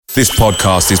This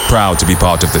podcast is proud to be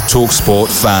part of the TalkSport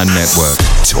Fan Network.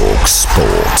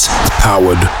 TalkSport.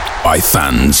 Powered by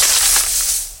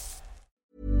fans.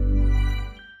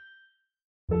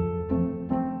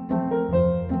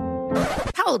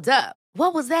 Hold up.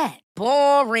 What was that?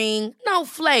 Boring. No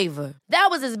flavor. That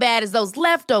was as bad as those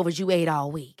leftovers you ate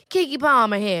all week. Keke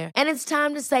Palmer here. And it's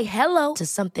time to say hello to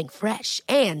something fresh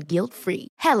and guilt-free.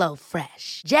 Hello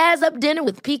Fresh. Jazz up dinner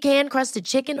with pecan-crusted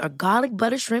chicken or garlic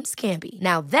butter shrimp scampi.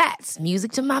 Now that's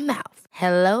music to my mouth.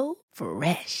 Hello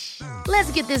Fresh.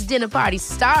 Let's get this dinner party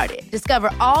started.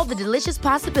 Discover all the delicious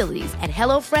possibilities at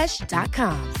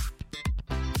hellofresh.com.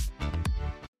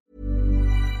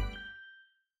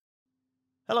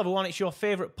 Hello everyone, it's your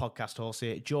favourite podcast host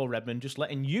here, Joe Redmond, just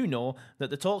letting you know that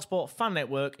the TalkSport Fan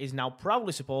Network is now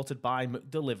proudly supported by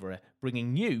McDelivery,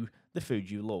 bringing you the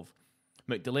food you love.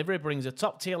 McDelivery brings a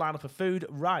top-tier lineup of food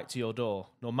right to your door.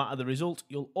 No matter the result,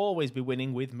 you'll always be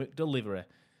winning with McDelivery.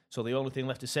 So the only thing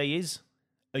left to say is,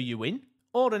 are you in?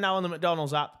 Order now on the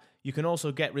McDonald's app. You can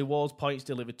also get rewards points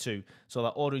delivered too, so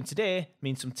that ordering today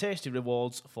means some tasty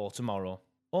rewards for tomorrow.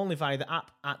 Only via the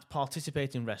app at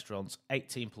participating restaurants,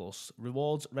 18+,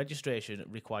 rewards registration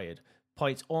required.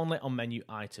 Points only on menu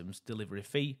items, delivery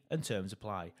fee and terms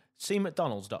apply. See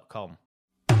mcdonalds.com.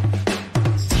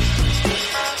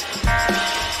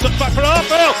 Stuck back for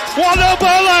Arfield, 1-0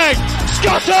 Burnley,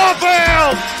 Scott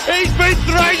Arfield, he's been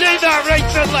threatening that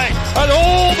recently, and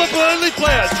all the Burnley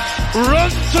players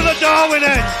run to the Darwin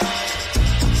end.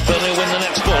 Burnley win the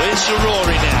next ball, it's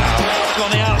Rory now,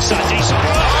 on the outside, decent.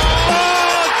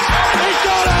 He's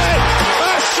got it!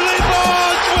 Ashley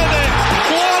Barnes with it!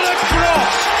 What a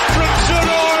cross from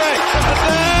Rory! And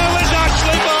there was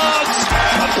Ashley Barnes!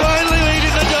 And Burnley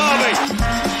leading the derby!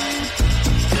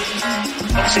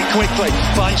 Knocks it quickly,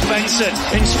 finds Benson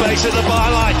in space at the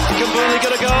byline. Can Burnley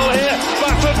get a goal here?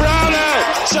 Back for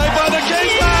Brownell! Saved by the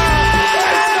keeper!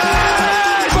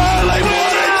 Burnley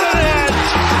won it to the end!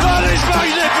 That is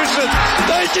magnificent!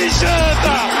 They deserve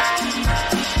that!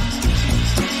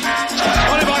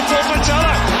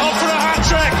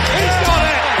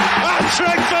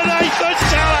 Hat-trick for Nathan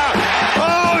Teller!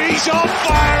 Oh, he's on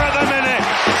fire at the minute!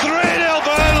 3-0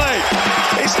 Burnley!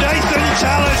 It's Nathan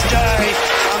Teller's day,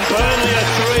 and Burnley are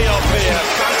 3 up here.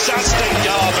 Fantastic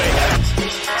derby!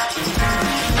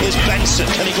 Here's Benson,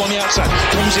 can he go on the outside?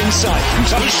 Comes inside,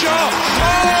 comes up a shot!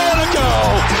 Oh, the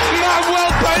goal!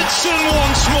 Manuel Benson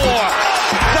once more!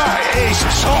 That is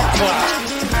top class!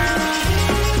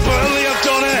 Burnley have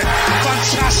done it!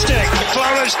 Fantastic!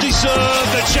 Clarence deserve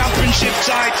the championship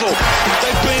title.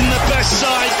 They've been the best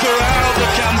side throughout the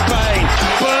campaign.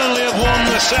 Burnley have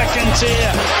won the second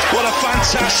tier. What a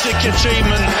fantastic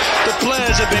achievement. The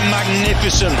players have been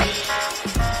magnificent.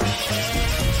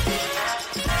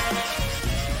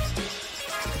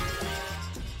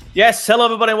 Yes, hello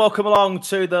everybody and welcome along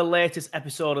to the latest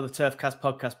episode of the Turfcast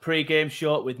podcast pre-game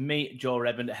show with me, Joe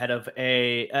Redmond, ahead of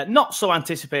a not so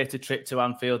anticipated trip to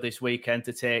Anfield this weekend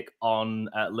to take on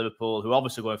Liverpool, who are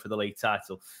obviously going for the league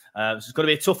title. So it's going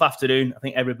to be a tough afternoon. I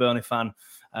think every Burnley fan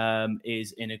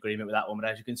is in agreement with that one. But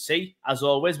as you can see, as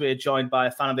always, we are joined by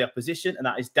a fan of the opposition, and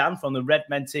that is Dan from the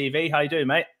Redmen TV. How you doing,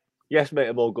 mate? Yes, mate,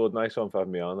 I'm all good. Nice one for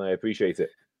having me on. I appreciate it.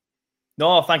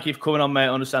 No, thank you for coming on, mate. I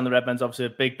understand the Redmen's obviously a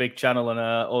big channel and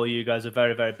all of you guys are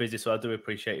very, very busy, so I do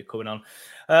appreciate you coming on.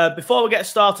 Before we get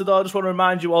started, though, I just want to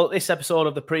remind you all this episode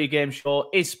of the pre-game show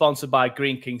is sponsored by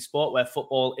Green King Sport, where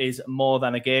football is more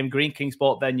than a game. Green King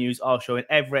Sport venues are showing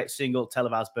every single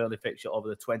televised Burnley fixture over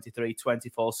the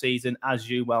 23-24 season, as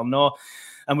you well know.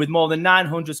 And with more than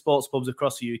 900 sports pubs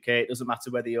across the UK, it doesn't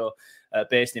matter whether you're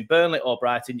based in Burnley or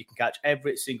Brighton, you can catch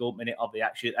every single minute of the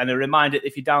action. And a reminder,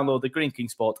 if you download the Green King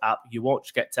Sport app, you won't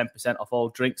just get 10% off all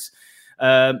drinks.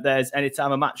 There's any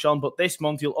time a match on, but this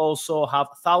month you'll also have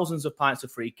thousands of pints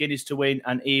of free Guinness to win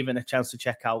and even a chance to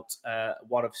check out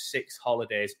one of 6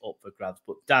 holidays up for grabs.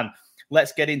 But Dan,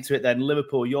 let's get into it then.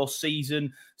 Liverpool, your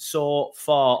season so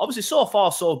far. Obviously, so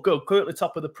far, so good. Currently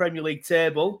top of the Premier League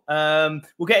table.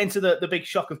 We'll get into the big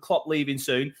shock of Klopp leaving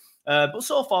soon. But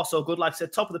so far, so good. Like I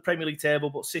said, top of the Premier League table,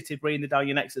 but City breathing down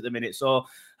your necks at the minute. So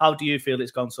how do you feel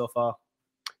it's gone so far?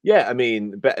 Yeah, I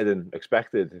mean, better than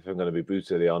expected, if I'm going to be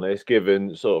brutally honest,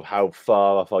 given sort of how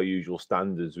far off our usual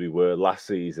standards we were last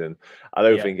season. I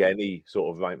don't think any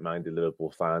sort of right-minded Liverpool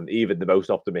fan, even the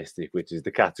most optimistic, which is the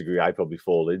category I probably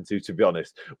fall into, to be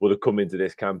honest, would have come into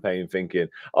this campaign thinking,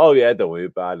 oh yeah, don't worry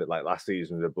about it, like last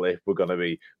season was a blip, we're going to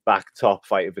be back top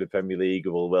fighting for the Premier League,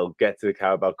 we'll get to the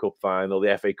Carabao Cup final,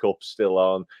 the FA Cup's still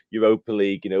on, Europa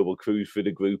League, we'll cruise through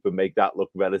the group and make that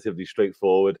look relatively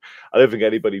straightforward. I don't think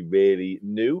anybody really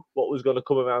knew knew what was going to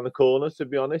come around the corner, to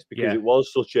be honest, because Yeah. it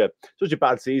was such a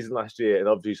bad season last year, and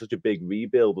obviously such a big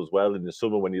rebuild as well in the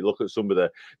summer. When you look at some of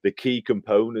the key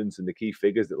components and the key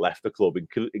figures that left the club,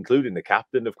 including the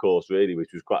captain, of course, really,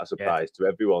 which was quite a surprise to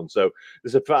everyone. So the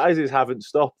surprises haven't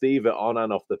stopped either on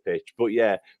and off the pitch. But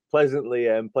yeah,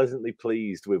 pleasantly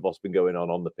pleased with what's been going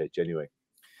on the pitch anyway.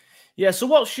 Yeah, so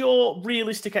what's your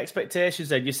realistic expectations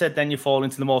then? You said then you fall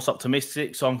into the most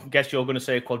optimistic, so I guess you're going to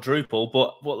say quadruple,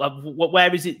 but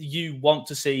where is it you want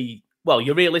to see, well,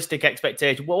 your realistic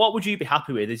expectation? What would you be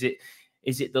happy with? Is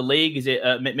it the league? Is it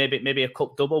maybe a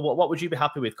cup double? What would you be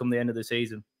happy with come the end of the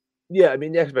season? Yeah, I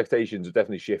mean, the expectations have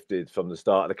definitely shifted from the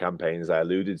start of the campaign, as I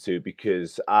alluded to,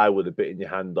 because I would have bitten your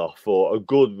hand off for a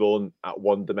good run at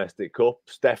one domestic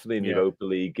cups, definitely in the Europa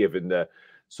League, given the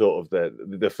sort of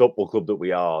the football club that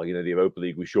we are. You know, the Europa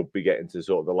League, we should be getting to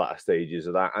sort of the latter stages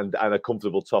of that and a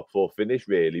comfortable top four finish,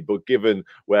 really. But given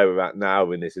where we're at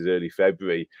now, and this is early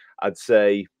February, I'd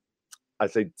say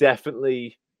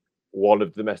definitely one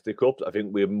of the domestic cups. I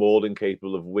think we're more than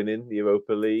capable of winning the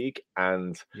Europa League,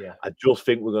 and I just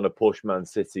think we're going to push Man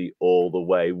City all the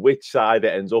way. Which side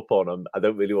it ends up on, I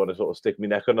don't really want to sort of stick my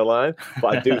neck on the line,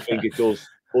 but I do think it does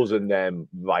us and them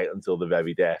right until the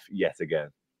very death yet again.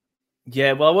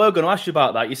 Yeah, well, we're going to ask you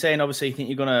about that. You're saying, obviously, you think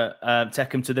you're going to take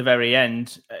them to the very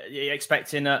end. You're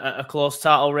expecting a close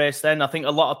title race then? I think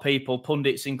a lot of people,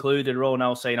 pundits included, are all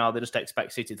now saying, they just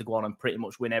expect City to go on and pretty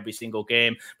much win every single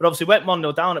game. But obviously, went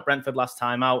 1-0 down at Brentford last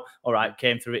time out. All right,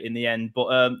 came through it in the end.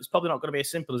 But it's probably not going to be as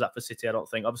simple as that for City, I don't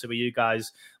think. Obviously, with you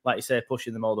guys, like you say,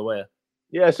 pushing them all the way.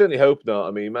 Yeah, I certainly hope not.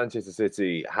 I mean, Manchester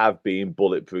City have been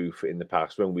bulletproof in the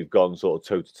past when we've gone sort of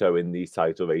toe-to-toe in these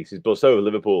title races. But so have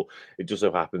Liverpool. It just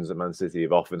so happens that Man City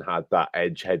have often had that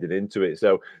edge headed into it.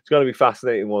 So it's going to be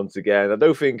fascinating once again. I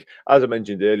don't think, as I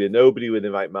mentioned earlier, nobody with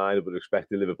the right mind would have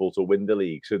expected Liverpool to win the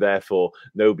league. So therefore,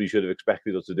 nobody should have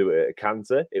expected us to do it at a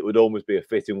canter. It would almost be a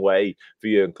fitting way for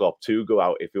Jurgen Klopp to go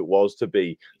out if it was to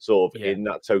be sort of in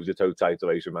that toe-to-toe title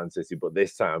race with Man City. But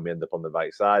this time we end up on the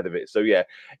right side of it. So yeah,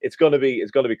 it's going to be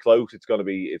close. It's going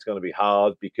to be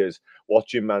hard, because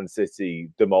watching Man City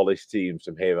demolish teams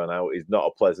from here on out is not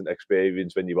a pleasant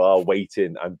experience when you are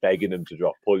waiting and begging them to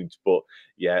drop points. But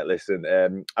yeah, listen,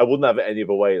 I wouldn't have it any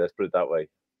other way. Let's put it that way.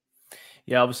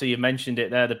 Yeah, obviously you mentioned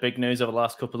it there. The big news over the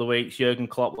last couple of weeks: Jurgen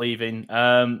Klopp leaving.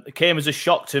 It came as a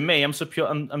shock to me. I'm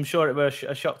sure it was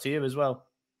a shock to you as well.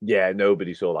 Yeah,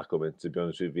 nobody saw that coming, to be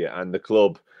honest with you. And the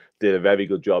club did a very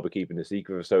good job of keeping the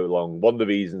secret for so long. One of the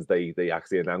reasons they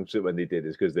actually announced it when they did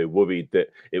is because they worried that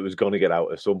it was going to get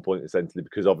out at some point, essentially,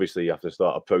 because obviously you have to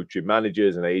start approaching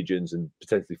managers and agents and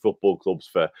potentially football clubs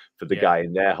for the guy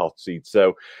in their hot seat.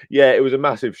 So, yeah, it was a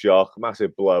massive shock,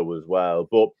 massive blow as well.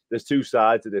 But there's two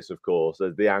sides to this, of course.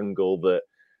 There's the angle that,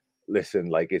 listen,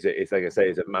 like it's like I say,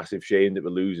 it's a massive shame that we're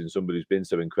losing somebody who's been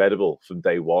so incredible from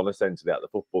day one, essentially, at the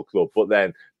football club. But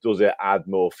then, does it add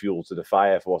more fuel to the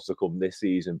fire for what's to come this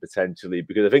season, potentially?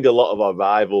 Because I think a lot of our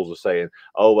rivals are saying,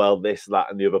 oh, well, this,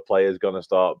 that, and the other player's going to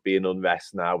start being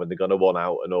unrest now, and they're going to want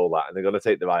out and all that, and they're going to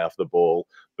take their eye off the ball.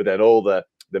 But then all the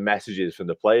messages from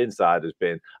the playing side has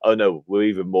been, oh no, we're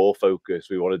even more focused.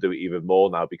 We want to do it even more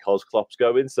now because Klopp's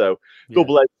going. So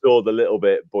double-edged sword a little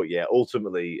bit, but yeah,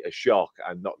 ultimately a shock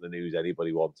and not the news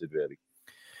anybody wanted, really.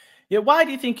 Yeah, why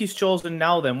do you think he's chosen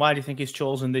now then? Why do you think he's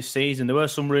chosen this season? There were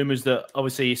some rumours that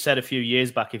obviously he said a few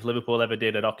years back if Liverpool ever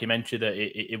did a documentary that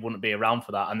it wouldn't be around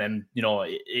for that. And then, you know,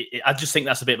 I just think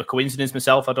that's a bit of a coincidence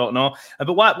myself. I don't know.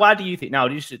 But why do you think now?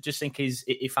 Do you just think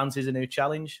he fancies a new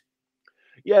challenge?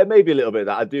 Yeah, maybe a little bit of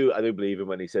that. I do believe him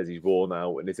when he says he's worn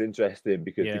out, and it's interesting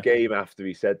because the game after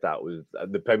he said that was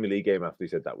the Premier League game after he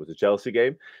said that was the Chelsea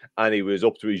game, and he was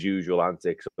up to his usual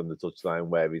antics on the touchline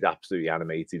where he's absolutely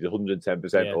animated,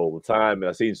 110% all the time. And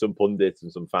I've seen some pundits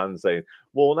and some fans saying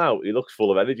worn out. He looks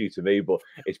full of energy to me, but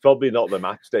it's probably not the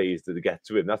match days that get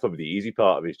to him. That's probably the easy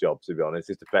part of his job, to be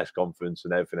honest. It's the press conference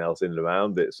and everything else in and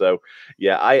around it. So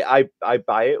yeah, I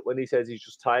buy it when he says he's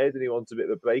just tired and he wants a bit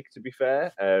of a break. To be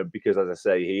fair, because as I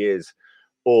say, he is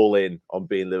all in on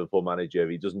being Liverpool manager.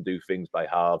 He doesn't do things by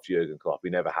halves, Jurgen Klopp. He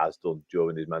never has done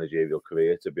during his managerial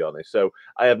career, to be honest. So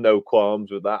I have no qualms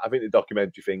with that. I think the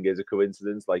documentary thing is a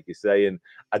coincidence, like you say, and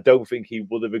I don't think he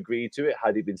would have agreed to it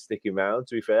had he been sticking around,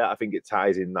 to be fair. I think it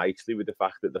ties in nicely with the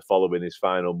fact that they're following his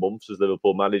final months as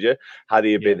Liverpool manager. Had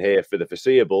he been here for the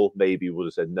foreseeable, maybe he would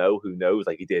have said no, who knows,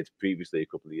 like he did previously a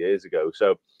couple of years ago.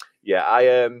 So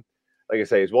yeah, like I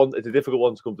say, it's a difficult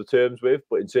one to come to terms with,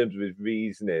 but in terms of his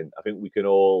reasoning, I think we can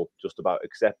all just about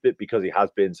accept it because he has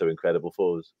been so incredible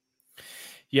for us.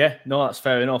 Yeah, no, that's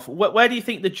fair enough. Where do you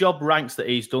think the job ranks that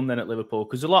he's done then at Liverpool?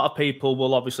 Because a lot of people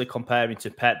will obviously compare him to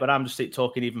Pep, but I'm just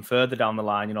talking even further down the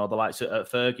line, the likes of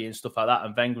Fergie and stuff like that,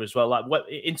 and Wenger as well. Like,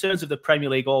 in terms of the Premier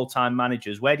League all-time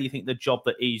managers, where do you think the job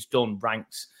that he's done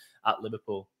ranks at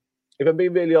Liverpool? If I'm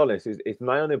being really honest, it's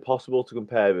nigh on impossible to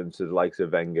compare him to the likes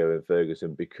of Wenger and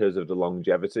Ferguson because of the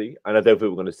longevity. And I don't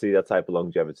think we're going to see that type of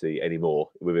longevity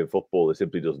anymore within football. It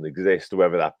simply doesn't exist,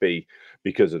 whether that be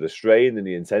because of the strain and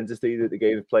the intensity that the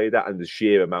game's played at and the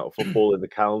sheer amount of football in the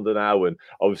calendar now. And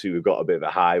obviously we've got a bit of a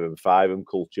Hiram Firam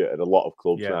culture at a lot of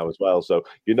clubs now as well. So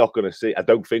you're not going to see, I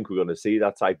don't think we're going to see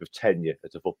that type of tenure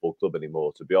at a football club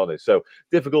anymore, to be honest. So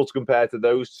difficult to compare to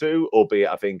those two, albeit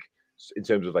I think in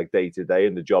terms of like day to day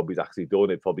and the job he's actually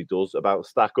done, it probably does about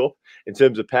stack up. In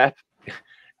terms of Pep,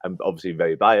 I'm obviously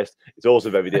very biased. It's also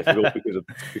very difficult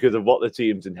because of what the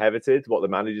team's inherited, what the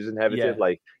manager's inherited.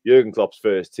 Like Jurgen Klopp's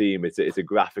first team, it's a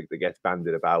graphic that gets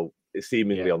banded about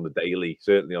seemingly on the daily,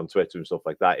 certainly on Twitter and stuff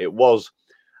like that. It was,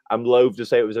 I'm loath to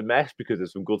say it was a mess because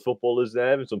there's some good footballers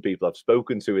there and some people I've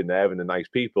spoken to in there and they're nice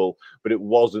people, but it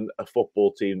wasn't a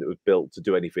football team that was built to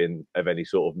do anything of any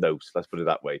sort of note. Let's put it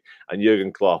that way. And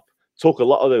Jurgen Klopp took a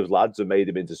lot of those lads and made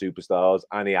them into superstars,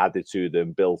 and he added to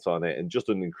them, built on it, and just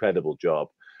an incredible job.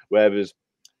 Whereas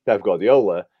Pep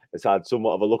Guardiola has had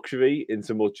somewhat of a luxury in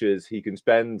so much as he can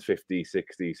spend 50,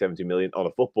 60, 70 million on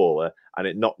a footballer and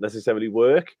it not necessarily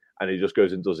work, and he just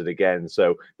goes and does it again.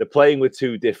 So they're playing with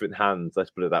two different hands,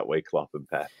 let's put it that way, Klopp and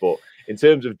Pep. But in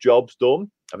terms of jobs done,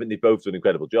 I think they've both done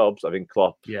incredible jobs. I think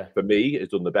Klopp, for me, has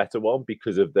done the better one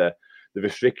because of the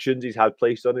restrictions he's had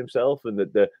placed on himself and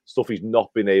the stuff he's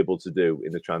not been able to do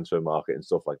in the transfer market and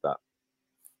stuff like that.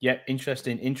 Yeah,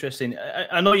 interesting.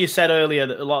 I know you said earlier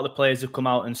that a lot of the players have come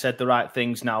out and said the right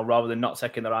things now rather than not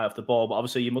taking their eye off the ball. But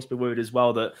obviously you must be worried as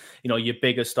well that, your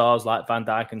bigger stars like Van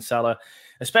Dijk and Salah,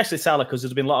 especially Salah, because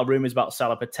there's been a lot of rumours about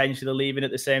Salah potentially leaving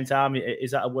at the same time.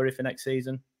 Is that a worry for next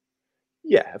season?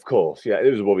 Yeah, of course. Yeah,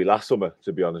 it was a worry last summer,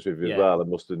 to be honest with you as well, I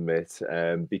must admit.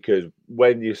 Because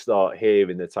when you start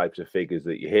hearing the types of figures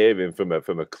that you're hearing from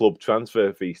a club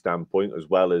transfer fee standpoint, as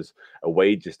well as a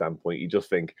wages standpoint, you just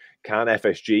think, can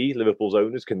FSG, Liverpool's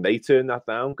owners, can they turn that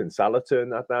down? Can Salah turn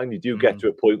that down? You do get to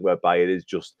a point whereby it is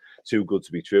just too good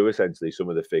to be true, essentially, some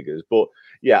of the figures. But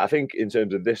yeah, I think in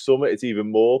terms of this summer, it's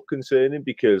even more concerning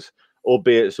because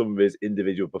albeit some of his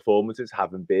individual performances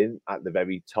haven't been at the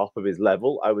very top of his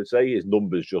level, I would say his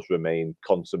numbers just remain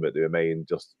consummate. They remain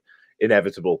just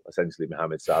inevitable, essentially,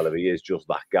 Mohamed Salah. He is just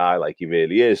that guy, like he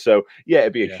really is. So, yeah,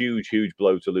 it'd be a huge, huge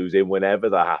blow to lose him whenever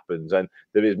that happens. And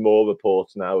there is more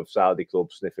reports now of Saudi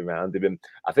clubs sniffing around him. And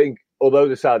I think, although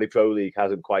the Saudi Pro League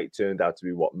hasn't quite turned out to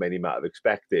be what many might have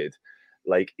expected,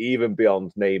 like even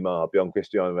beyond Neymar, beyond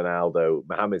Cristiano Ronaldo,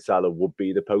 Mohamed Salah would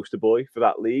be the poster boy for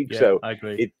that league. Yeah, so I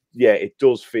agree. It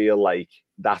does feel like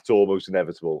that's almost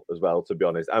inevitable as well, to be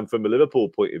honest. And from a Liverpool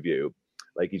point of view,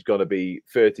 like he's going to be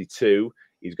 32,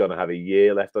 he's going to have a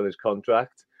year left on his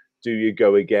contract. Do you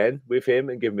go again with him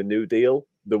and give him a new deal?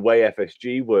 The way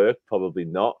FSG work, probably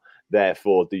not.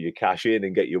 Therefore, do you cash in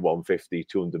and get your 150,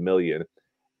 200 million?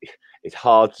 It's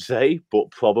hard to say,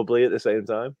 but probably at the same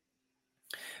time.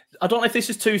 I don't know if this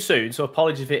is too soon, so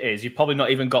apologies if it is. You've probably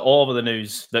not even got over the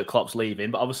news that Klopp's leaving,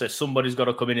 but obviously somebody's got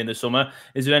to come in the summer.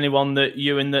 Is there anyone that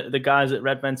you and the guys at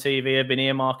Redmen TV have been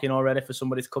earmarking already for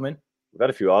somebody to come in? We've had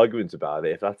a few arguments about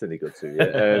it, if that's any good to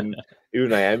you.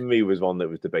 Unai Emery was one that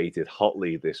was debated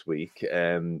hotly this week.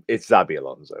 It's Xabi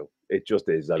Alonso. It just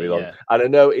is Xabi Alonso. And I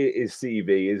know his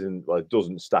CV it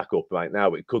doesn't stack up right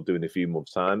now. It could do in a few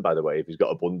months' time, by the way, if he's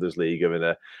got a Bundesliga and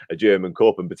a German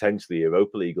Cup and potentially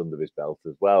Europa League under his belt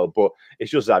as well. But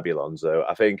it's just Xabi Alonso.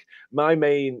 I think my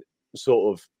main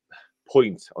sort of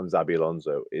point on Xabi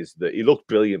Alonso is that he looked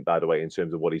brilliant, by the way, in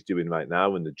terms of what he's doing right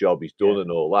now and the job he's done and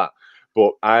all that.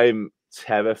 But I'm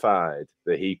terrified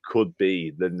that he could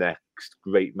be the next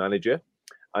great manager.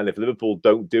 And if Liverpool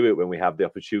don't do it when we have the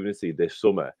opportunity this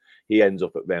summer, he ends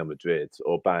up at Real Madrid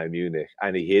or Bayern Munich,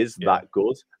 and he is that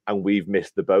good, and we've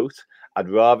missed the boat. I'd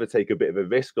rather take a bit of a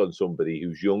risk on somebody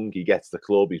who's young. He gets the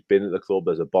club. He's been at the club.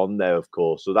 There's a bond there, of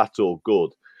course, so that's all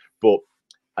good. But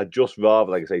I'd just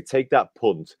rather, like I say, take that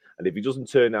punt. And if he doesn't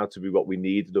turn out to be what we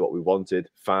needed or what we wanted,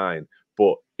 fine.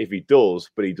 But if he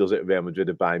does, but he does it at Real Madrid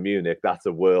and Bayern Munich, that's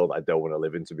a world I don't want to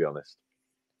live in, to be honest.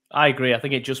 I agree. I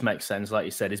think it just makes sense. Like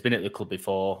you said, he's been at the club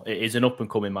before. It is an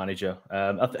up-and-coming manager.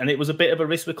 And it was a bit of a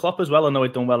risk with Klopp as well. I know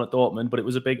he'd done well at Dortmund, but it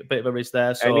was a bit of a risk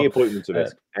there. So, any appointment's a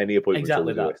risk. Any appointment's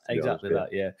exactly a risk. Exactly that,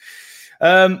 yeah.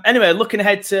 Anyway, looking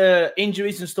ahead to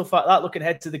injuries and stuff like that, looking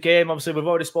ahead to the game, obviously, we've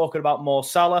already spoken about Mo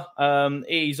Salah.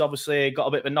 He's obviously got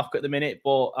a bit of a knock at the minute,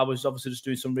 but I was obviously just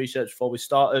doing some research before we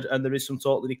started, and there is some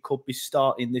talk that he could be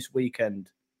starting this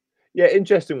weekend. Yeah,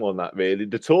 interesting one, that really.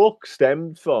 The talk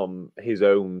stemmed from his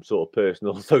own sort of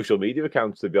personal social media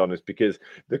accounts, to be honest, because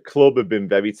the club have been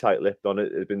very tight-lipped on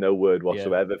it. There's been no word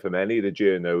whatsoever from any of the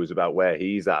journos about where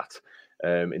he's at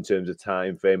in terms of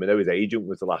time frame. I know his agent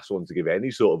was the last one to give any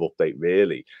sort of update,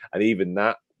 really. And even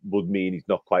that would mean he's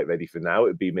not quite ready for now.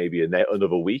 It'd be maybe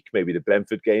another week, maybe the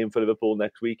Brentford game for Liverpool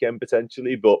next weekend,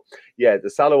 potentially. But yeah,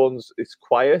 the Salah one's, it's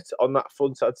quiet on that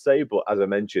front, I'd say. But as I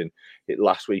mentioned,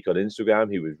 last week on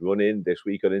Instagram, he was running. This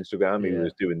week on Instagram, he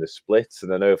was doing the splits.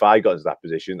 And I know if I got into that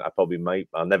position,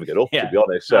 I'll never get up, to be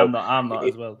honest. So I'm not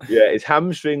as well. Yeah, his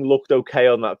hamstring looked okay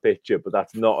on that picture, but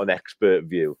that's not an expert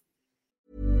view.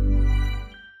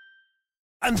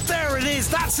 And there it is,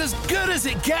 that's as good as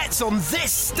it gets on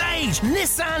this stage.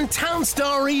 Nissan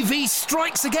Townstar EV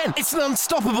strikes again. It's an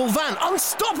unstoppable van,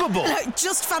 unstoppable.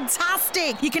 Just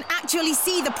fantastic. You can actually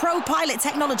see the Pro Pilot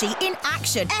technology in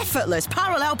action. Effortless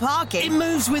parallel parking. It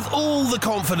moves with all the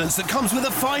confidence that comes with a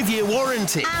 5-year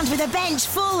warranty. And with a bench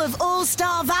full of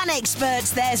all-star van experts,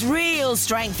 there's real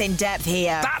strength in depth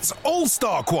here. That's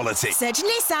all-star quality. Search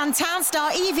Nissan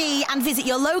Townstar EV and visit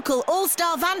your local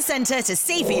all-star van centre to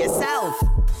see for yourself.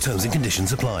 Terms and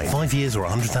conditions apply. 5 years or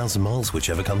 100,000 miles,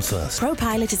 whichever comes first. Pro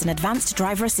Pilot is an advanced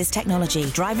driver assist technology.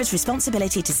 Driver's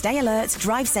responsibility to stay alert,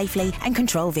 drive safely, and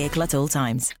control vehicle at all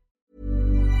times.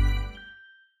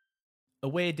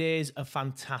 Away days are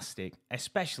fantastic,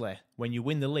 especially when you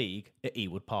win the league at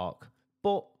Ewood Park.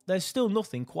 But there's still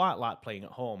nothing quite like playing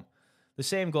at home. The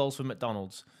same goes for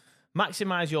McDonald's.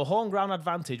 Maximise your home ground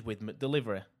advantage with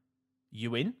McDelivery.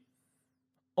 You in?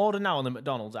 Order now on the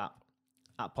McDonald's app.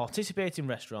 At participating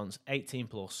restaurants, 18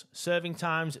 plus, serving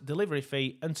times, delivery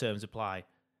fee and terms apply.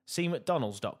 See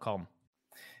mcdonalds.com.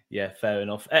 Yeah, fair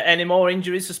enough. Any more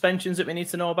injuries, suspensions that we need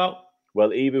to know about?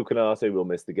 Well, Ibu Konate will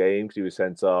miss the game because he was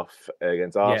sent off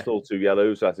against Arsenal, 2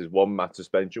 yellows. So that is 1 match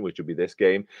suspension, which will be this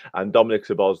game. And Dominic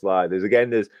Szoboszlai,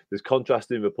 there's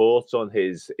contrasting reports on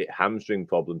his hamstring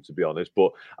problem, to be honest.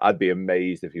 But I'd be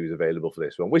amazed if he was available for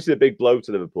this one, which is a big blow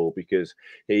to Liverpool because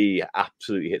he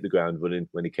absolutely hit the ground running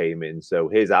when he came in. So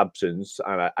his absence,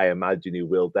 and I imagine he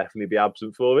will definitely be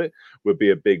absent for it, would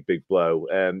be a big, big blow.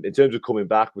 In terms of coming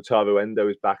back, Wataru Endo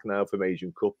is back now from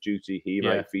Asian Cup duty. He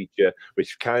might feature,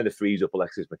 which kind of frees up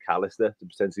Alexis McAllister to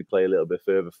potentially play a little bit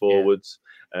further forwards.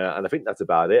 And I think that's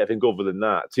about it. I think other than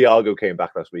that, Thiago came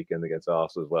back last weekend against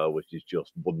Arsenal as well, which is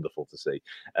just wonderful to see.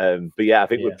 But yeah, I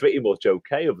think we're pretty much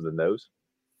okay other than those.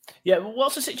 Yeah,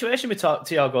 what's the situation with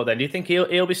Thiago then? Do you think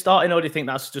he'll be starting, or do you think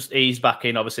that's just eased back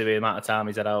in, obviously, the amount of time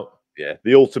he's had out? Yeah,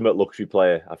 the ultimate luxury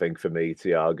player, I think, for me,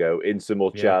 Thiago, in so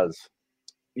much as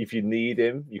if you need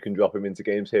him, you can drop him into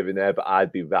games here and there, but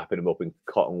I'd be wrapping him up in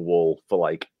cotton wool for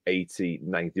like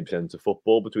 80-90% of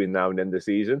football between now and the end of the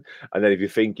season. And then if you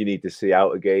think you need to see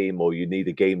out a game or you need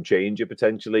a game changer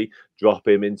potentially, drop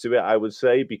him into it, I would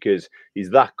say, because he's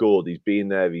that good. He's been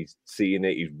there, he's seen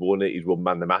it, he's won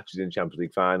man the matches in Champions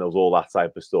League finals, all that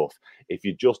type of stuff. If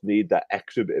you just need that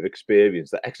extra bit of experience,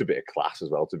 that extra bit of class as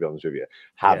well, to be honest with you,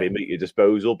 have him at your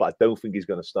disposal. But I don't think he's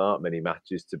going to start many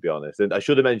matches, to be honest. And I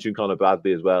should have mentioned Conor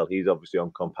Bradley as well. He's obviously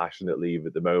on compassionate leave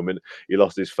at the moment. He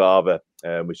lost his father,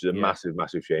 which is a massive,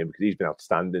 massive shame because he's been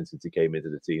outstanding since he came into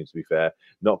the team, to be fair.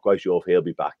 Not quite sure if he'll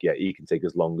be back yet. He can take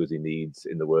as long as he needs,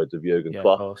 in the words of Jurgen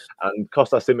Klopp. And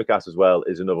Kostas Tsimikas as well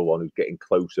is another one who's getting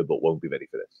closer but won't be ready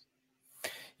for this.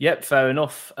 Yep, fair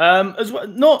enough. As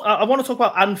well, I want to talk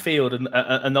about Anfield and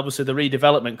obviously the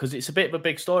redevelopment, because it's a bit of a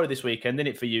big story this weekend, isn't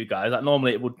it, for you guys? Like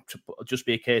normally it would just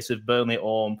be a case of Burnley at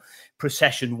home,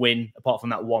 procession win, apart from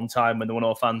that one time when there were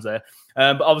no fans there.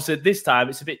 But obviously this time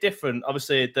it's a bit different.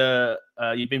 Obviously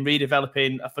you've been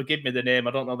redeveloping. Forgive me the name.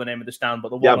 I don't know the name of the stand, but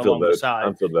the one along the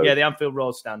side. Yeah, the Anfield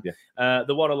Road stand. Yeah.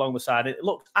 The one along the side. It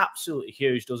looks absolutely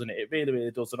huge, doesn't it? It really, really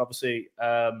does. And obviously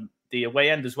the away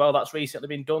end as well. That's recently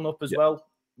been done up as well,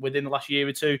 within the last year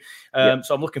or two. So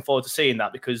I'm looking forward to seeing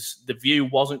that, because the view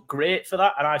wasn't great for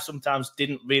that, and I sometimes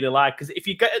didn't really like, because if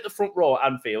you get at the front row at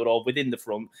Anfield or within the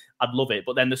front, I'd love it,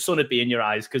 but then the sun would be in your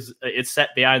eyes because it's set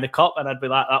behind the cop and I'd be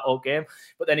like that all game.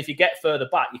 But then if you get further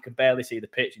back, you can barely see the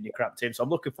pitch and you're cramped in. So I'm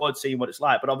looking forward to seeing what it's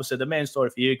like. But obviously the main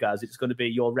story for you guys, it's going to be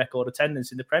your record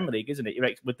attendance in the Premier League, isn't it? You're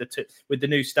with the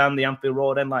new stand, the Anfield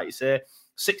Road end, like you say,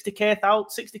 60k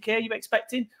you're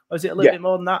expecting, or is it a little bit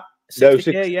more than that?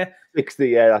 60, no, 60,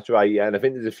 yeah, that's right. Yeah, and I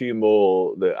think there's a few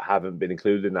more that haven't been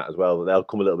included in that as well. They'll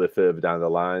come a little bit further down the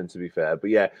line, to be fair. But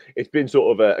yeah, it's been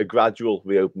sort of a gradual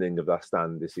reopening of that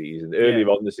stand this season. Earlier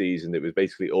on the season, it was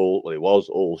basically all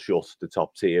shut, the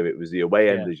top tier. It was the away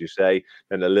end, as you say,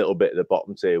 and a little bit of the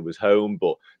bottom tier was home.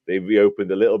 But they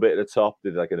reopened a little bit at the top.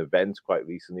 Did like an event quite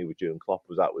recently, which Jurgen Klopp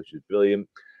was at, which was brilliant.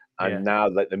 And now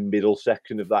like the middle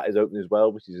section of that is open as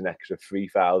well, which is an extra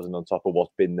 3,000 on top of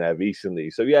what's been there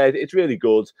recently. So yeah, it's really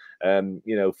good.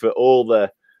 For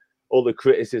all the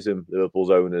criticism Liverpool's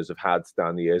owners have had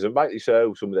down the years, and rightly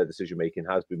so, some of their decision making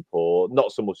has been poor.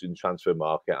 Not so much in the transfer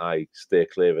market. I steer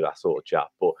clear of that sort of chat.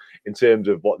 But in terms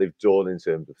of what they've done, in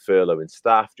terms of furloughing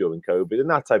staff during COVID and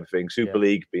that type of thing, Super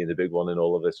League being the big one in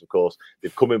all of this, of course,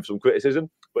 they've come in for some criticism.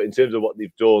 But in terms of what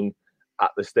they've done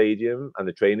at the stadium and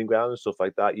the training ground and stuff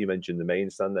like that, you mentioned the main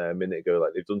stand there a minute ago.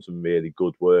 Like, they've done some really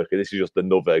good work, and this is just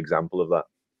another example of that.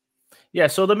 Yeah,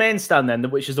 so the main stand then,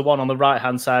 which is the one on the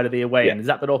right-hand side of the away end, has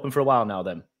that been open for a while now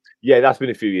then? Yeah, that's been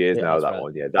a few years now, that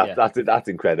one. Yeah, that's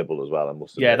incredible as well, I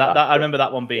must admit. Yeah, I remember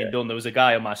that one being done. There was a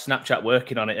guy on my Snapchat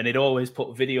working on it, and he'd always put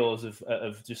videos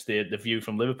of just the view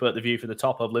from Liverpool, the view from the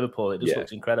top of Liverpool. It just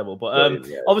looks incredible. But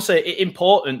obviously,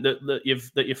 important that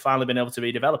you've finally been able to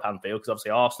redevelop Anfield, because obviously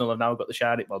Arsenal have now got the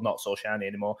shiny, well, not so shiny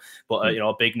anymore, but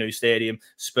a big new stadium,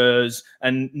 Spurs,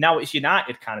 and now it's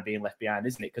United kind of being left behind,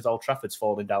 isn't it? Because Old Trafford's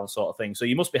falling down, sort of thing. So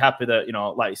you must be happy that,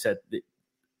 like you said,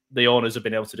 the owners have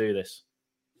been able to do this.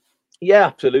 Yeah,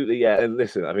 absolutely. Yeah. And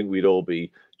listen, I think we'd all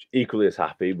be equally as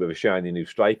happy with a shiny new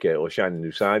striker or shiny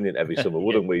new signing every summer,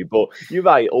 wouldn't we? But you're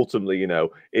right. Ultimately,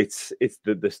 it's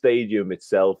the stadium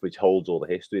itself which holds all the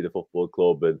history of the football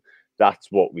club, and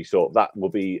that's what we saw. That will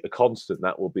be a constant.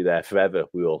 That will be there forever,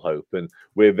 we all hope. And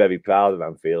we're very proud of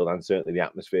Anfield, and certainly the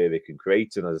atmosphere it can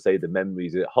create, and as I say, the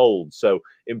memories it holds. So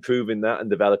improving that and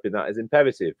developing that is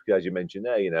imperative, because as you mentioned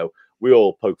there, we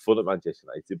all poke fun at Manchester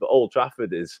United, but Old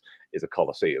Trafford is a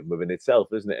coliseum within itself,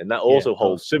 isn't it? And that also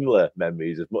holds similar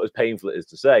memories, as much as painful it is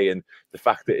to say. And the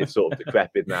fact that it's sort of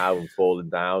decrepit now and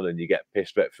falling down, and you get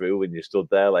pissed right through when you're stood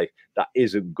there, like, that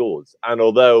isn't good. And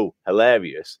although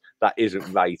hilarious, that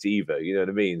isn't right either. You know what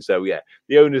I mean? So yeah,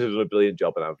 the owners have done a brilliant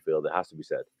job at Anfield. It has to be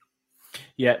said.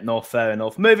 Yeah, no, fair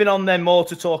enough. Moving on then, more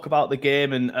to talk about the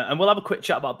game, and we'll have a quick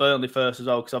chat about Burnley first as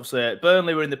well, because obviously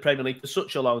Burnley were in the Premier League for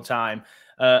such a long time.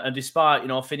 And despite,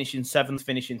 finishing 7th,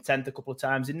 finishing 10th a couple of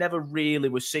times, it never really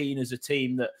was seen as a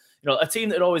team that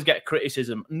always get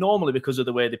criticism, normally because of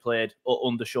the way they played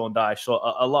under Sean Dyche. So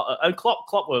a lot, and Klopp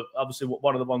were obviously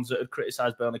one of the ones that had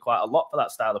criticised Burnley quite a lot for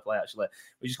that style of play, actually,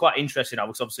 which is quite interesting now,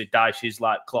 because obviously Dyche is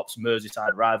like Klopp's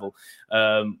Merseyside rival,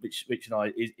 which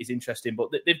is interesting. But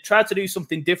they've tried to do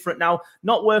something different now,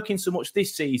 not working so much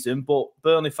this season, but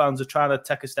Burnley fans are trying to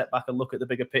take a step back and look at the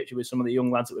bigger picture with some of the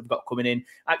young lads that we've got coming in,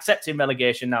 accepting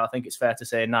relegation now. I think it's fair to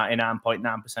say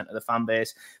 99.9% of the fan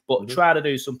base, but try to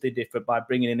do something different by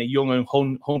bringing in a young and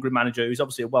hungry manager who's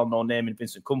obviously a well-known name in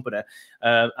Vincent Kompany,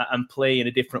 and play in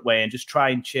a different way and just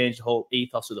try and change the whole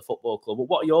ethos of the football club. But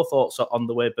what are your thoughts on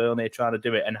the way Burnley are trying to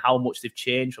do it, and how much they've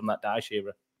changed from that Dyche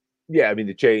era? Yeah, I mean,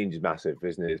 the change is massive,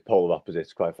 isn't it? It's polar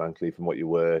opposites, quite frankly, from what you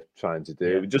were trying to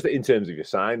do. Just in terms of your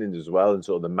signings as well, and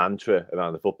sort of the mantra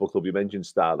around the football club. You mentioned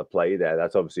style of play there.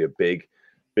 That's obviously a big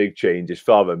change. It's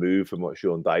far removed from what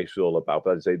Sean Dyche is all about.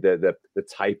 But I'd say the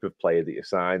type of player that you're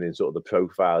signing, sort of the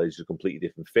profile, is a completely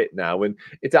different fit now. And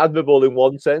it's admirable in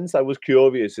one sense. I was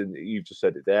curious, and you've just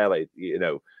said it there, like,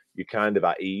 you're kind of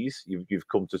at ease. You've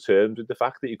come to terms with the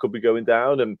fact that you could be going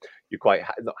down, and you're quite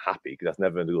not happy, because that's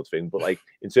never a good thing. But like,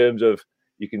 in terms of,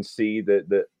 you can see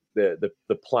the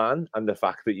plan and the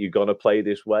fact that you're gonna play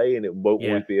this way, and it won't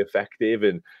always be effective.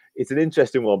 And it's an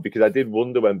interesting one, because I did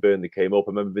wonder when Burnley came up.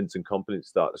 I remember Vincent Kompany at the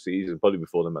start of the season, probably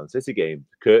before the Man City game,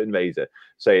 curtain raiser,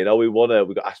 saying, we've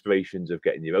got aspirations of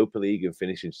getting Europa League and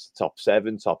finishing top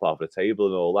 7, top half of the table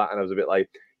and all that. And I was a bit like,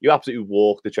 you absolutely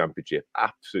walked the Championship,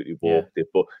 absolutely walked it.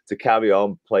 But to carry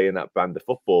on playing that brand of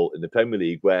football in the Premier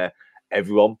League, where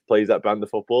everyone plays that brand of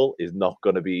football, is not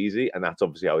going to be easy. And that's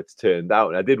obviously how it's turned out.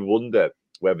 And I did wonder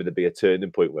whether there'd be a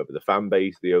turning point, whether the fan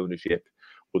base, the ownership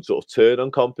would sort of turn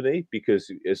on Kompany, because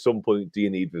at some point, do you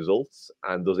need results?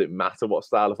 And does it matter what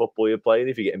style of football you're playing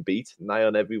if you're getting beat nigh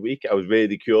on every week? I was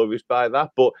really curious by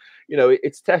that. But,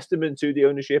 it's testament to the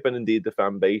ownership and indeed the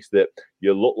fan base that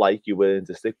you look like you're willing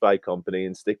to stick by Kompany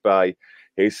and stick by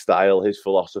his style, his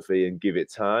philosophy, and give it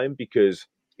time, because,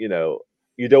 you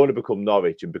don't want to become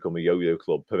Norwich and become a yo-yo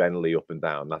club perennially up and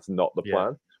down. That's not the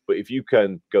plan. But if you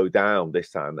can go down this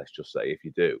time, let's just say, if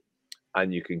you do,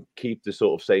 and you can keep the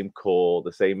sort of same core,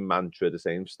 the same mantra, the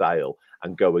same style,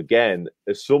 and go again,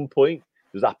 at some point,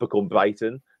 does that become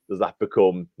Brighton? Does that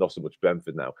become, not so much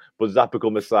Brentford now, but does that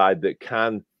become a side that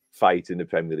can fight in the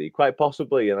Premier League? Quite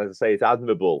possibly. And as I say, it's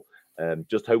admirable.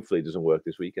 Just hopefully it doesn't work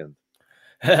this weekend.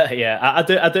 Yeah,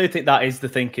 I do think that is the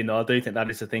thinking, though. I do think that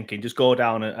is the thinking. Just go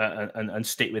down and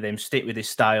stick with him, stick with his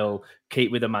style,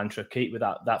 keep with the mantra, keep with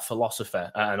that philosophy,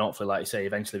 and hopefully, like you say,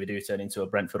 eventually we do turn into a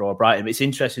Brentford or a Brighton. But it's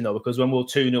interesting, though, because when we were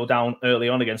 2-0 down early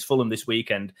on against Fulham this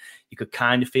weekend, you could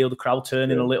kind of feel the crowd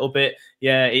turning a little bit.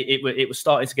 Yeah, it was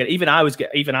starting to get. Even I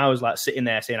was like sitting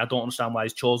there saying, I don't understand why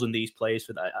he's chosen these players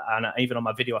for that. And even on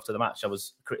my video after the match, I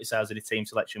was criticising the team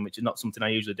selection, which is not something I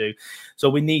usually do. So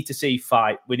we need to see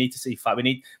fight. We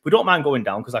don't mind going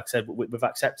down because, like I said, we've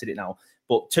accepted it now.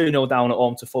 But 2-0 down at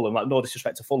home to Fulham, like, no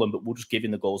disrespect to Fulham, but we're just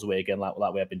giving the goals away again, like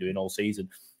we have been doing all season,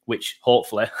 which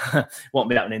hopefully won't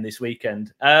be happening this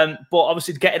weekend. But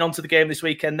obviously, getting onto the game this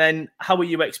weekend, then how are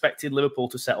you expecting Liverpool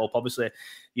to set up? Obviously,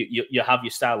 you have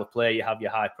your style of play, you have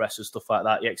your high press and stuff like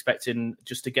that. You're expecting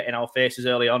just to get in our faces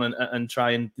early on and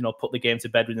try and put the game to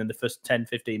bed within the first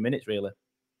 10-15 minutes, really.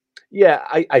 Yeah,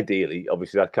 ideally,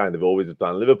 obviously, that kind of always the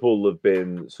plan. Liverpool have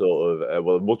been sort of,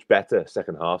 a much better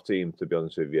second half team, to be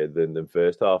honest with you, than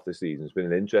first half this season. It's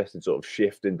been an interesting sort of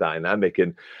shift in dynamic.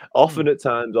 And often at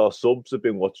times, our subs have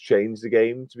been what's changed the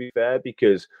game, to be fair,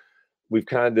 because we've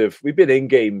been in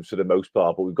games for the most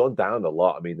part, but we've gone down a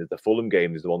lot. I mean, the Fulham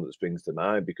game is the one that springs to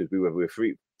mind because we were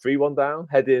 3-1 down,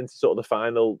 heading into sort of the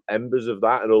final embers of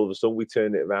that, and all of a sudden we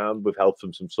turn it around with help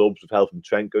from some subs, with help from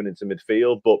Trent going into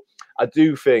midfield. But I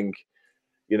do think,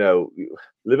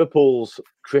 Liverpool's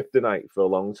kryptonite for a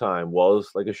long time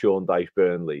was like a Sean Dyche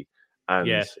Burnley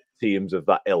and teams of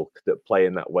that ilk that play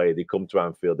in that way. They come to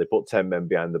Anfield, they put 10 men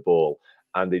behind the ball,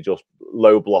 and they just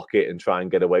low block it and try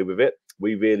and get away with it.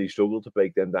 We really struggled to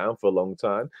break them down for a long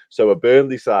time. So a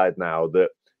Burnley side now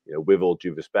that, with all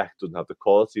due respect, doesn't have the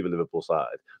quality of a Liverpool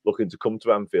side, looking to come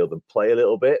to Anfield and play a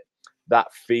little bit,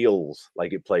 that feels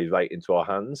like it plays right into our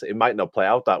hands. It might not play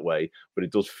out that way, but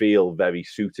it does feel very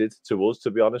suited to us, to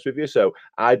be honest with you. So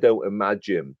I don't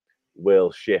imagine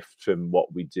we'll shift from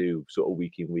what we do sort of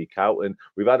week in, week out. And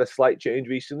we've had a slight change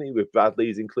recently with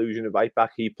Bradley's inclusion of right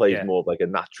back. He plays more of like a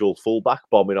natural fullback,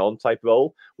 bombing on type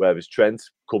role, whereas Trent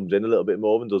comes in a little bit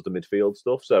more and does the midfield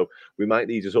stuff. So we might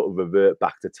need to sort of revert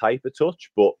back to type a touch.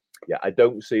 But yeah, I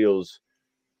don't see us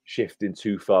shifting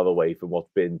too far away from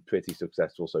what's been pretty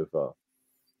successful so far.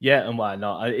 Yeah, and why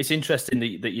not? It's interesting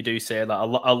that you do say that. A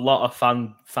lot of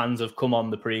fans have come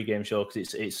on the pre-game show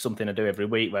because it's something I do every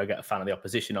week where I get a fan of the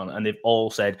opposition on, and they've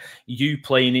all said, you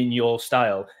playing in your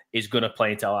style is going to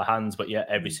play into our hands. But yeah,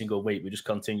 every single week we just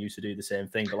continue to do the same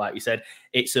thing. But like you said,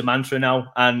 it's a mantra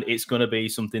now, and it's going to be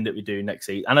something that we do next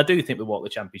season. And I do think we walk the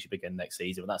championship again next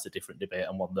season, but that's a different debate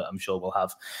and one that I'm sure we'll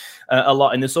have a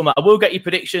lot in the summer. I will get your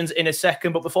predictions in a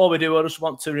second, but before we do, I just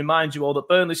want to remind you all that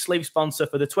Burnley's sleeve sponsor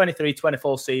for the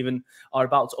 23-24 season are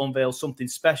about to unveil something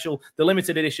special. The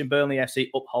limited edition Burnley FC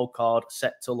Uphold card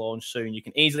set to launch soon. You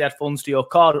can easily add funds to your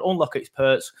card and unlock its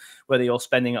perks, whether you're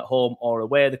spending at home or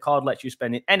away. The card lets you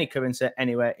spend in any currency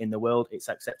anywhere in the world. It's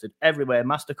accepted everywhere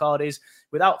MasterCard is,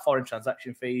 without foreign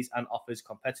transaction fees, and offers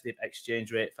competitive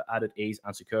exchange rate for added ease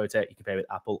and security. You can pay with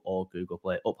Apple or Google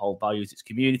Play. Uphold values its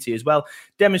community as well,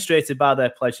 demonstrated by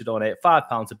their pledge to donate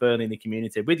 £5 to Burnley in the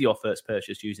community with your first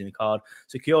purchase using the card.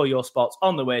 Secure your spots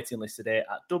on the waiting list today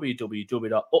at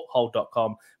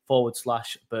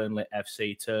www.uphold.com/Burnley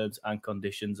FC. Terms and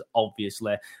conditions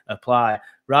obviously apply.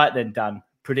 Right then, Dan,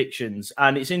 predictions.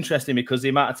 And it's interesting because the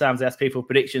amount of times I ask people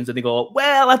predictions and they go,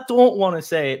 well, I don't want to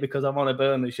say it because I'm on a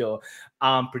Burnley show.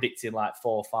 I'm predicting like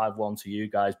 4-5-1 to you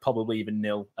guys, probably even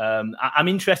 0. I'm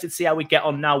interested to see how we get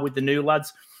on now with the new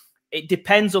lads. It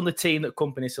depends on the team that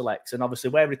company selects. And obviously,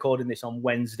 we're recording this on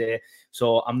Wednesday,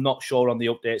 so I'm not sure on the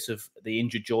updates of the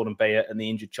injured Jordan Bayer and the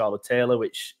injured Charlotte Taylor,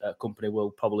 which company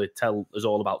will probably tell us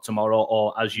all about tomorrow,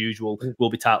 or as usual, we'll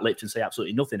be tight-lipped and say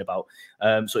absolutely nothing about.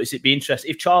 So it'd be interesting.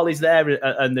 If Charlie's there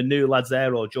and the new lad's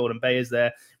there, or Jordan Bayer's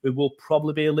there, we will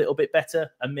probably be a little bit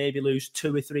better and maybe lose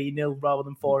 2 or 3-0 rather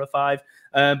than 4 or 5.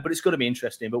 But it's going to be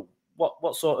interesting. But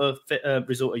what sort of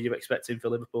result are you expecting for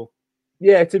Liverpool?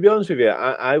 Yeah, to be honest with you,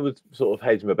 I would sort of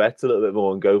hedge my bets a little bit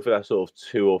more and go for that sort of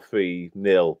 2 or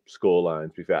 3-0 scoreline,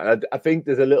 to be fair. And I think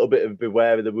there's a little bit of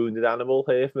beware of the wounded animal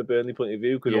here from a Burnley point of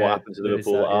view, because of what happened to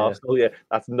Liverpool at Arsenal. Yeah,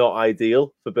 that's not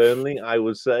ideal for Burnley, I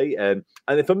would say. And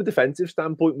from a defensive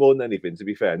standpoint, more than anything, to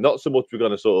be fair, not so much we're going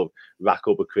to sort of rack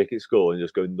up a cricket score and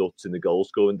just go nuts in the goal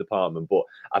scoring department. But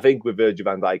I think with Virgil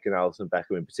van Dijk and Alisson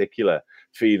Becker in particular,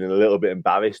 feeling a little bit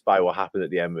embarrassed by what happened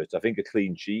at the Emirates, I think a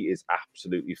clean sheet is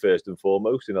absolutely first and foremost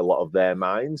in a lot of their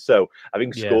minds. So I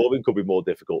think scoring could be more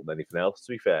difficult than anything else,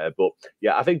 to be fair. But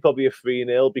yeah, I think probably a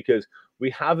 3-0, because we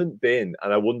haven't been,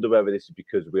 and I wonder whether this is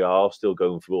because we are still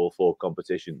going through all 4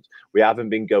 competitions, we haven't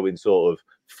been going sort of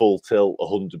full tilt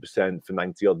 100% for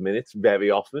 90 odd minutes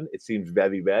very often. It seems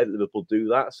very rare that Liverpool do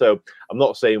that. So I'm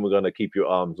not saying we're going to keep you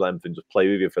at arm's length and just play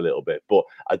with you for a little bit, but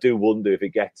I do wonder if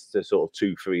it gets to sort of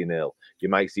 2-3-0, you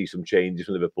might see some changes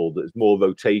from Liverpool. There's more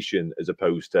rotation as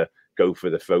opposed to go for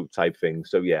the throat type thing.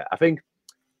 So yeah, I think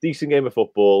decent game of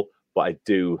football, but I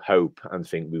do hope and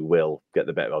think we will get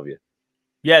the better of you.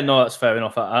 Yeah, no, that's fair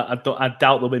enough. I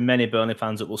doubt there'll be many Burnley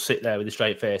fans that will sit there with a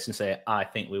straight face and say, I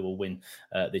think we will win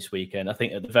this weekend. I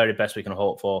think at the very best we can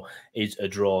hope for is a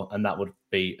draw, and that would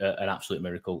be an absolute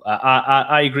miracle.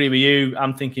 I agree with you.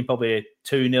 I'm thinking probably a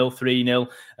 2-0,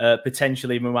 3-0.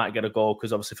 Potentially we might get a goal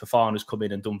because obviously Fofana's come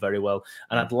in and done very well.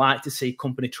 And I'd like to see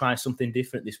Company try something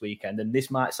different this weekend. And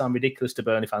this might sound ridiculous to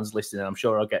Burnley fans listening, and I'm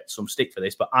sure I'll get some stick for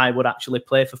this, but I would actually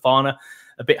play Fofana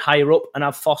a bit higher up and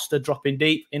have Foster dropping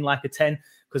deep in like a 10,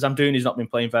 because I'm doing, he's not been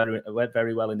playing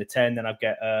very well in the 10. Then I've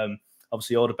got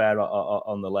obviously Odebear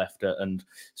on the left and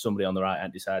somebody on the right,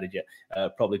 hadn't decided yet.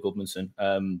 Probably Goodmanson.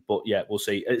 But yeah, we'll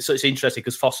see. So it's interesting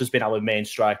because Foster's been our main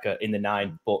striker in the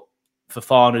 9, but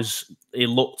Fofana's, he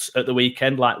looked at the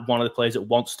weekend like one of the players that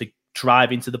wants to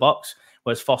drive into the box,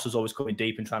 whereas Foster's always coming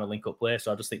deep and trying to link up play.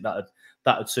 So I just think that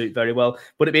would suit very well.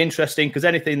 But it'd be interesting because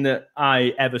anything that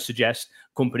I ever suggest,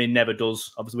 Company never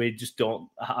does. Obviously, I just don't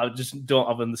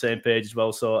have on the same page as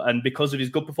well. So, and because of his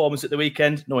good performance at the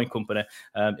weekend, knowing Company,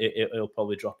 it'll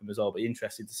probably drop him as well. But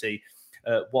interesting to see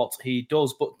what he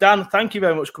does. But Dan, thank you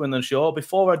very much for coming on the show.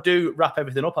 Before I do wrap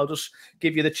everything up, I'll just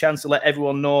give you the chance to let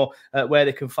everyone know where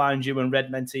they can find you and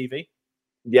Redmen TV.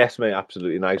 Yes, mate,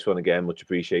 absolutely. Nice one again. Much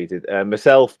appreciated.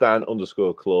 Myself,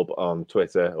 Dan_club on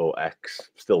Twitter, or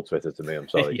X. Still Twitter to me, I'm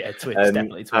sorry. Yeah, Twitter's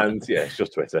definitely Twitter. And yeah, it's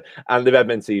just Twitter. And the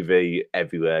Redmen TV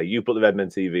everywhere. You put the Redmen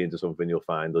TV into something, you'll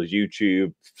find us.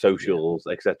 YouTube, socials,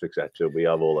 etc., etc. We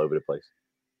are all over the place.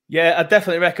 Yeah, I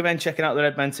definitely recommend checking out the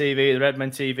Redmen TV. The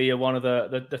Redmen TV are one of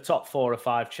the top 4 or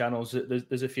 5 channels.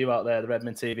 There's a few out there. The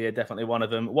Redmen TV are definitely one of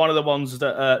them. One of the ones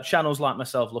that channels like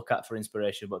myself look at for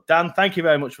inspiration. But Dan, thank you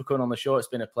very much for coming on the show. It's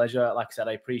been a pleasure. Like I said,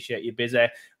 I appreciate you busy.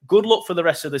 Good luck for the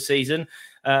rest of the season,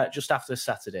 just after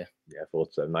Saturday. Yeah, I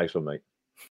thought so. Nice one, mate.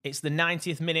 It's the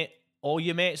 90th minute. All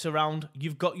your mates around.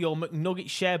 You've got your McNugget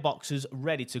share boxes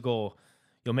ready to go.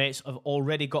 Your mates have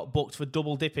already got booked for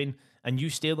double dipping, and you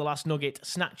steal the last nugget,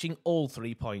 snatching all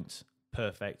 3 points.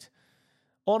 Perfect.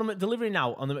 Order delivery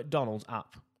now on the McDonald's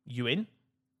app. You in?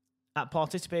 At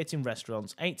participating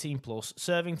restaurants, 18 plus,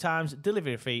 serving times,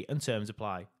 delivery fee and terms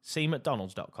apply. See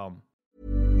mcdonalds.com.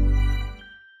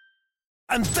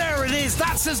 And there it is,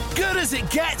 that's as good as it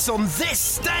gets on this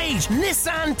stage.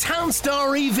 Nissan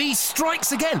Townstar EV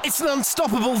strikes again. It's an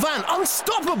unstoppable van,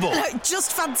 unstoppable.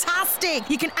 Just fantastic.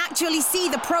 You can actually see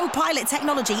the Pro Pilot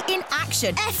technology in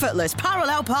action. Effortless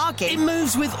parallel parking. It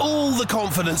moves with all the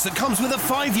confidence that comes with a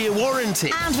 5-year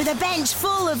warranty. And with a bench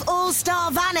full of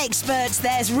all-star van experts,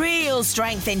 there's real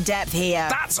strength in depth here.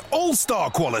 That's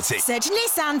all-star quality. Search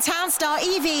Nissan Townstar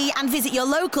EV and visit your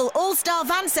local all-star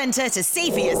van centre to see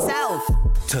for yourself.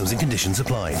 Terms and conditions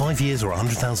apply. 5 years or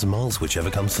 100,000 miles,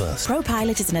 whichever comes first. Pro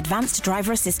Pilot is an advanced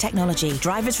driver assist technology.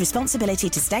 Driver's responsibility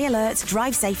to stay alert,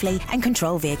 drive safely, and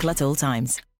control vehicle at all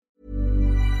times.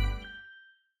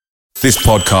 This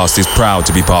podcast is proud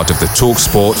to be part of the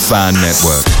TalkSport Fan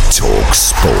Network.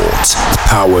 TalkSport.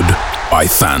 Powered by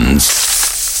fans.